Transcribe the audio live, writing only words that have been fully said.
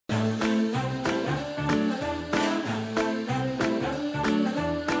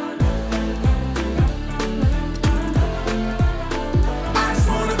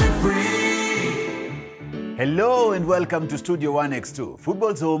Hello and welcome to Studio 1x2,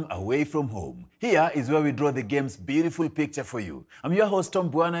 football's home away from home. Here is where we draw the game's beautiful picture for you. I'm your host, Tom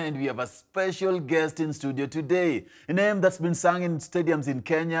Bwana, and we have a special guest in studio today, a name that's been sung in stadiums in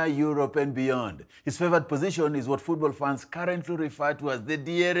Kenya, Europe, and beyond. His favorite position is what football fans currently refer to as the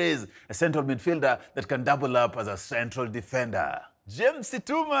DRS, a central midfielder that can double up as a central defender.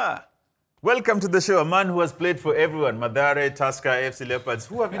 Situma. Welcome to the show, a man who has played for everyone, Mathare, Tusker, FC Leopards.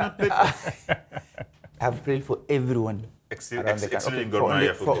 Who have you not played for? I've played for everyone. Excellent Boniface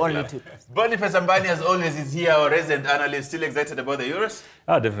Ambani, as always, is here, our resident analyst. Still excited about the Euros?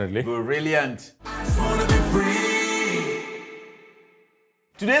 Ah, definitely. Brilliant.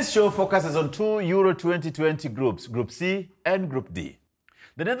 Today's show focuses on two Euro 2020 groups, Group C and Group D.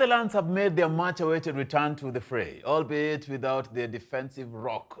 The Netherlands have made their much-awaited return to the fray, albeit without their defensive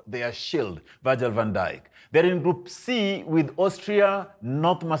rock, their shield, Virgil van Dijk. They're in Group C with Austria,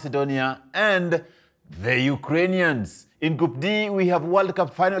 North Macedonia, and the Ukrainians. In Group D, we have World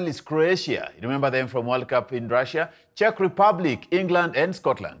Cup finalists Croatia. You remember them from World Cup in Russia? Czech Republic, England, and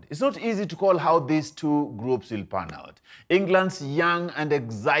Scotland. It's not easy to call how these two groups will pan out. England's young and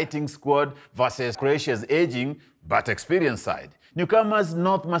exciting squad versus Croatia's aging but experienced side. Newcomers,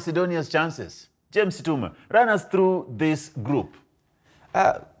 North Macedonia's chances. Situma, run us through this group.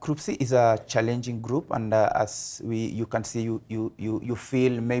 Group C is a challenging group, and as you can see, you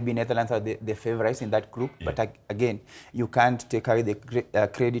feel maybe Netherlands are the favorites in that group. Yeah. But again, you can't take away the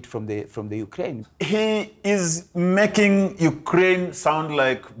credit from the Ukraine. He is making Ukraine sound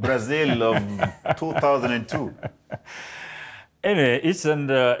like Brazil of 2002. Anyway, each and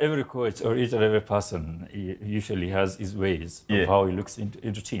every coach or each and every person usually has his ways of how he looks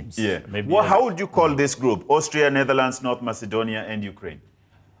into teams. Yeah. Well, how would you call this group? Austria, Netherlands, North Macedonia, and Ukraine?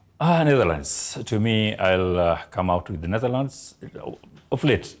 Netherlands. To me, I'll come out with the Netherlands. Of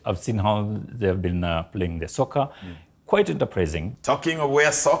late, I've seen how they've been playing their soccer. Yeah. Quite enterprising. Talking of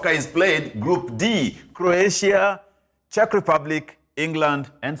where soccer is played, Group D, Croatia, Czech Republic, England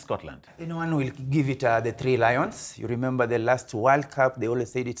and Scotland. Anyone will give it the Three Lions. You remember the last World Cup, they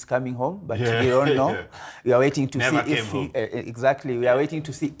always said it's coming home, but we don't know. We are waiting to see if exactly. We are waiting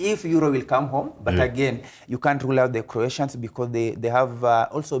to see if Euro will come home. But again, you can't rule out the Croatians because they have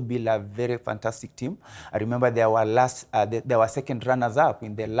also built a very fantastic team. I remember they were second runners-up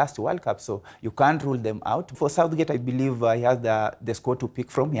in the last World Cup, so you can't rule them out. For Southgate, I believe he has the squad to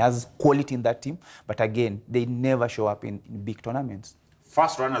pick from. He has quality in that team, but again, they never show up in big tournaments.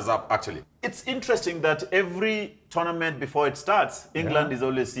 First runners-up, actually. It's interesting that every tournament before it starts, England is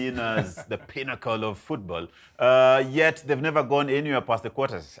always seen as the pinnacle of football. Yet they've never gone anywhere past the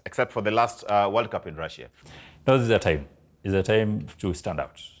quarters, except for the last World Cup in Russia. No, this is their time. It's a time to stand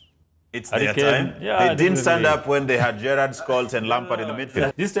out. It's their time? Yeah, they didn't stand up when they had Gerrard, Scholes, and Lampard in the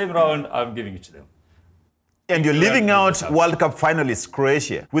midfield. This time around, I'm giving it to them. And you're leaving out World Cup finalists,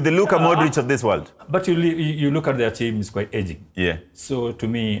 Croatia, with the Luka Modric of this world. But you look at their team, it's quite aging. Yeah. So to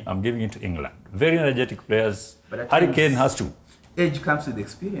me, I'm giving it to England. Very energetic players. Harry Kane has to. Age comes with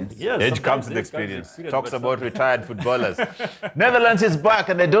experience. Yes, age comes with experience. Talks about retired footballers. Netherlands is back,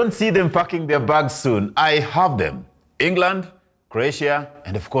 and I don't see them packing their bags soon. I have them. England, Croatia,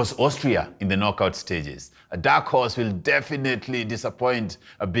 and of course Austria in the knockout stages. A dark horse will definitely disappoint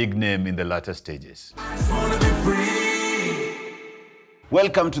a big name in the latter stages.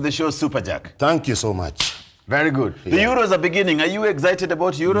 Welcome to the show, Super Jack. Thank you so much. Very good. The Euros are beginning. Are you excited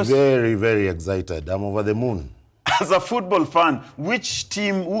about Euros? Very, very excited. I'm over the moon. As a football fan, which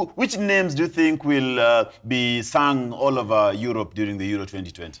names do you think will be sung all over Europe during the Euro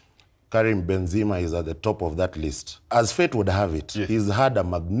 2020? Karim Benzema is at the top of that list. As fate would have it, he's had a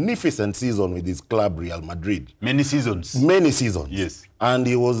magnificent season with his club, Real Madrid. Many seasons. Many seasons. Yes. And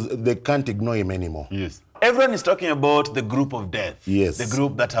they can't ignore him anymore. Yes. Everyone is talking about the group of death. Yes. The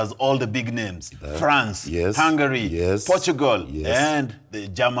group that has all the big names. France, Hungary, Portugal, and the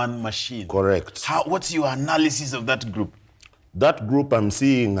German machine. Correct. What's your analysis of that group? That group, I'm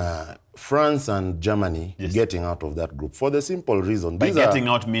seeing France and Germany getting out of that group for the simple reason. By getting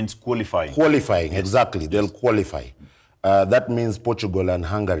out means qualifying. Qualifying, exactly. They'll qualify. That means Portugal and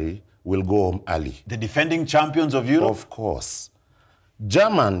Hungary will go home early. The defending champions of Europe? Of course.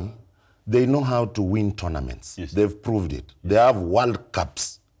 Germany, they know how to win tournaments. Yes. They've proved it. They have World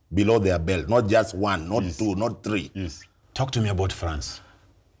Cups below their belt. Not just one, not two, not three. Yes. Talk to me about France.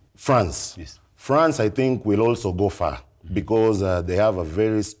 France. Yes. France, I think, will also go far. Because they have a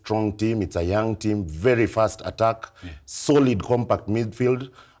very strong team. It's a young team, very fast attack, solid compact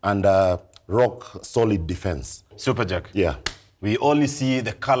midfield, and rock solid defense. Super Jack. Yeah. We only see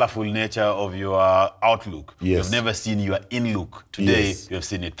the colorful nature of your outlook. Yes. We've never seen your in-look. Today, Yes. we have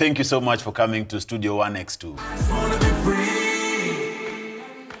seen it. Thank you so much for coming to Studio 1X2.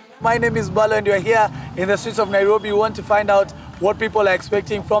 My name is Balo and you're here in the streets of Nairobi. We want to find out what people are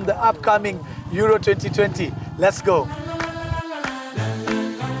expecting from the upcoming Euro 2020. Let's go.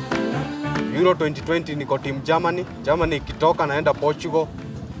 Euro 2020 niko team Germany. Germany ikitoka naenda Portugal.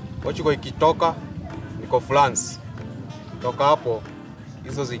 Portugal ikitoka niko France. Toka hapo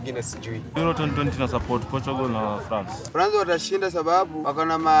hizo zingine sijui. Euro 2020 na support Portugal na France. France watashinda sababu wako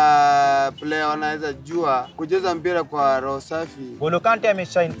na ma player wanaweza jua kucheza mpira kwa roho safi. Golo Kante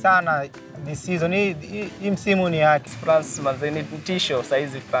ameshine sana this season. Hii msimu ni yake. France manzeni tisho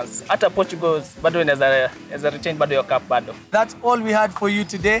saizi France. Hata Portugal bado inaweza retain bado your cup bado. That's all we had for you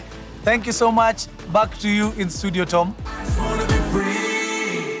today. Thank you so much. Back to you in studio, Tom.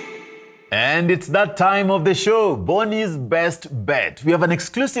 And it's that time of the show, Bonnie's Best Bet. We have an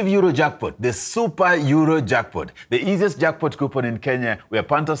exclusive Euro jackpot, the Super Euro jackpot, the easiest jackpot coupon in Kenya, where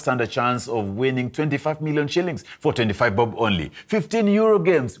punters stand a chance of winning 25 million shillings for 25 bob only. 15 Euro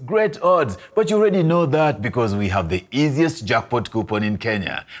games, great odds, but you already know that because we have the easiest jackpot coupon in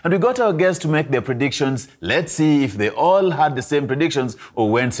Kenya. And we got our guests to make their predictions. Let's see if they all had the same predictions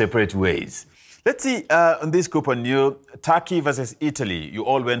or went separate ways. Let's see, on this coupon, Turkey versus Italy, you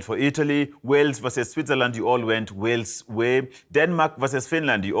all went for Italy. Wales versus Switzerland, you all went Wales' way. Denmark versus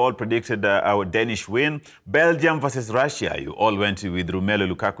Finland, you all predicted our Danish win. Belgium versus Russia, you all went with Romelu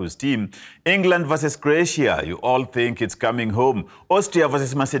Lukaku's team. England versus Croatia, you all think it's coming home. Austria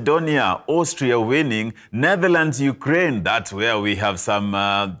versus Macedonia, Austria winning. Netherlands, Ukraine, that's where we have some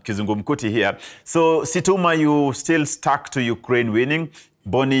kizungumkuti here. So, Situma, you still stuck to Ukraine winning.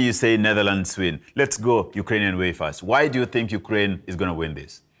 Bonnie, you say Netherlands win. Let's go Ukrainian way first. Why do you think Ukraine is going to win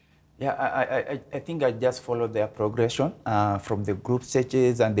this? Yeah, I think I just followed their progression from the group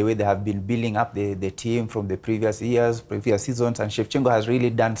stages and the way they have been building up the team from the previous years, previous seasons, and Shevchenko has really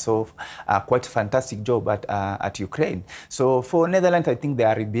done so quite a fantastic job at Ukraine. So for Netherlands, I think they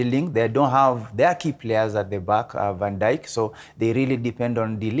are rebuilding. They don't have their key players at the back, Van Dijk, so they really depend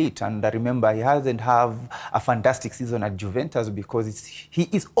on the elite. And remember, he hasn't have a fantastic season at Juventus because he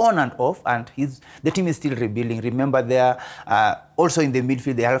is on and off, and the team is still rebuilding. Remember, they are also in the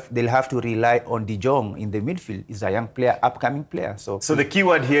midfield, they'll have to rely on De Jong in the midfield. He's a young player, upcoming player. So the key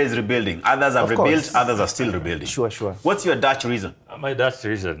word here is rebuilding. Others have rebuilt, others are still rebuilding. Sure. What's your Dutch reason? My Dutch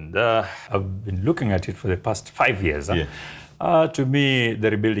reason, I've been looking at it for the past 5 years. Yeah. To me, the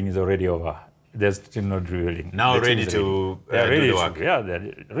rebuilding is already over. They're still not rebuilding. Now ready to do the work. Yeah,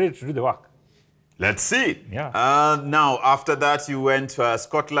 they're ready to do the work. Let's see. Yeah. Now, after that, you went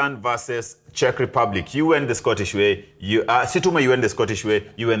Scotland versus Czech Republic. You went the Scottish way. Situma, you went the Scottish way.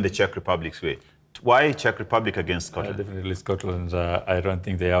 You went the Czech Republic's way. Why Czech Republic against Scotland? Definitely Scotland. I don't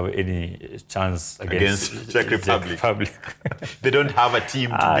think they have any chance against Czech Republic. They don't have a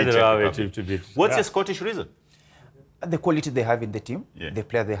team to beat. They don't have a team to beat. What's your Scottish reason? The quality they have in the team, the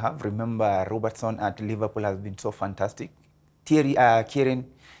players they have. Remember, Robertson at Liverpool has been so fantastic. Tierney at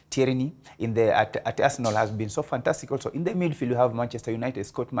Arsenal has been so fantastic also. In the midfield, you have Manchester United,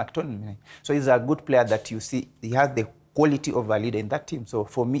 Scott McTominay. So he's a good player that you see. He has the quality of a leader in that team. So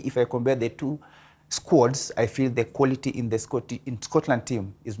for me, if I compare the two squads, I feel the quality in the Scotland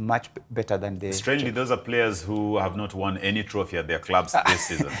team is much better than the... Strangely, those are players who have not won any trophy at their clubs this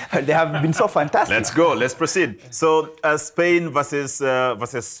season. They have been so fantastic. Let's go. Let's proceed. So, Spain versus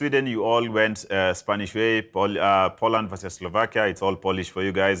Sweden, you all went Spanish way. Poland versus Slovakia, it's all Polish for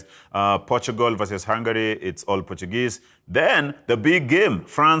you guys. Portugal versus Hungary, it's all Portuguese. Then, the big game,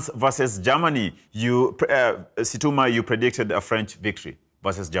 France versus Germany. Situma, you predicted a French victory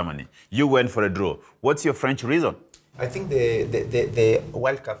versus Germany. You went for a draw. What's your French reason? I think the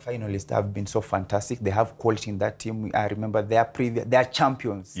World Cup finalists have been so fantastic. They have quality in that team. I remember they are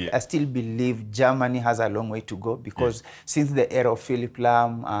champions. Yeah. I still believe Germany has a long way to go because since the era of Philipp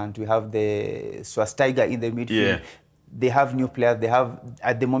Lahm and we have the Schweinsteiger in the midfield, they have new players. They have,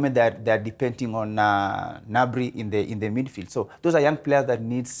 at the moment, they're depending on Gnabry in the midfield. So those are young players that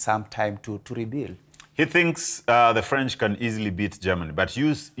need some time to rebuild. He thinks the French can easily beat Germany, but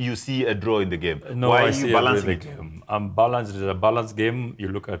you see a draw in the game. No, why I are you balancing it? Balanced. It is a balanced game. You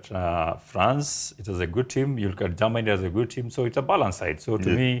look at France, it is a good team. You look at Germany as a good team. So it's a balanced side. So to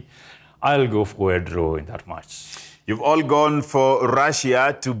me, I'll go for a draw in that match. You've all gone for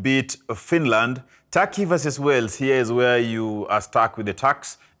Russia to beat Finland. Turkey versus Wales, here is where you are stuck with the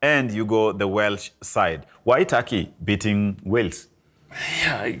Turks and you go the Welsh side. Why Turkey beating Wales?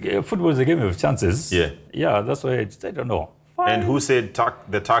 Yeah, football is a game of chances. Yeah. Yeah, that's why I don't know. And who said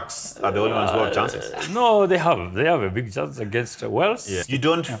the Turks are the only ones who have chances? No, they have a big chance against Wales. Yeah. You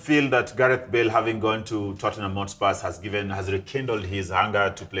don't feel that Gareth Bale, having gone to Tottenham Hotspur, has rekindled his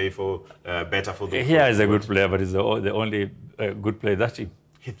hunger to play for better for the. He is a good player, but he's the only good player that team.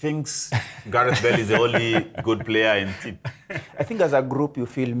 He thinks Gareth Bale is the only good player in the team. I think as a group you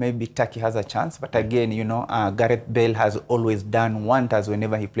feel maybe Turkey has a chance, but again, you know, Gareth Bale has always done wonders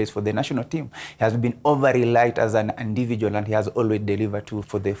whenever he plays for the national team. He has been over-relied as an individual, and he has always delivered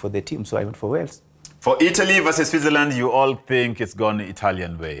for the team. So I went for Wales. For Italy versus Switzerland, you all think it's gone the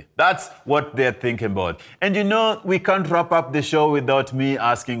Italian way. That's what they're thinking about. And you know, we can't wrap up the show without me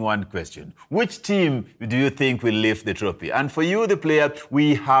asking one question. Which team do you think will lift the trophy? And for you, the player,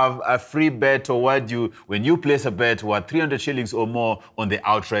 we have a free bet toward you when you place a bet worth 300 shillings or more on the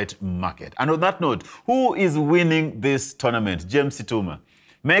outright market. And on that note, who is winning this tournament? James Situma,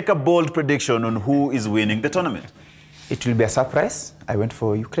 make a bold prediction on who is winning the tournament. It will be a surprise. I went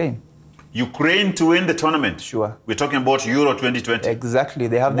for Ukraine. Ukraine to win the tournament. Sure. We're talking about Euro 2020. Exactly.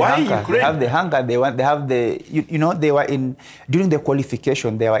 They have the Why hunger. Ukraine? They have the hunger. They have the, you know, they were during the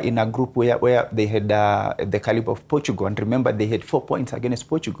qualification, they were in a group where they had the caliber of Portugal. And remember, they had 4 points against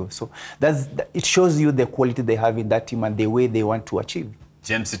Portugal. So it shows you the quality they have in that team and the way they want to achieve.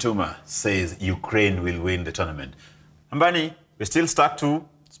 James Situma says Ukraine will win the tournament. Ambani, we're still stuck to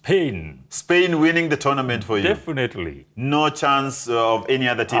Spain. Spain winning the tournament for you. Definitely. No chance of any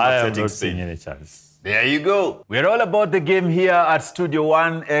other team upsetting Spain. Any chance. There you go. We're all about the game here at Studio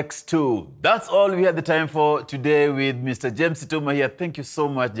 1X2. That's all we had the time for today with Mr. James Situma here. Thank you so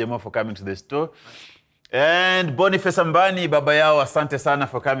much, Jemo, for coming to the store. And Boniface Ambani, Baba Yao, asante sana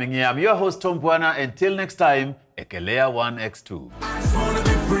for coming here. I'm your host, Tom Bwana. Until next time, Ekelea 1X2.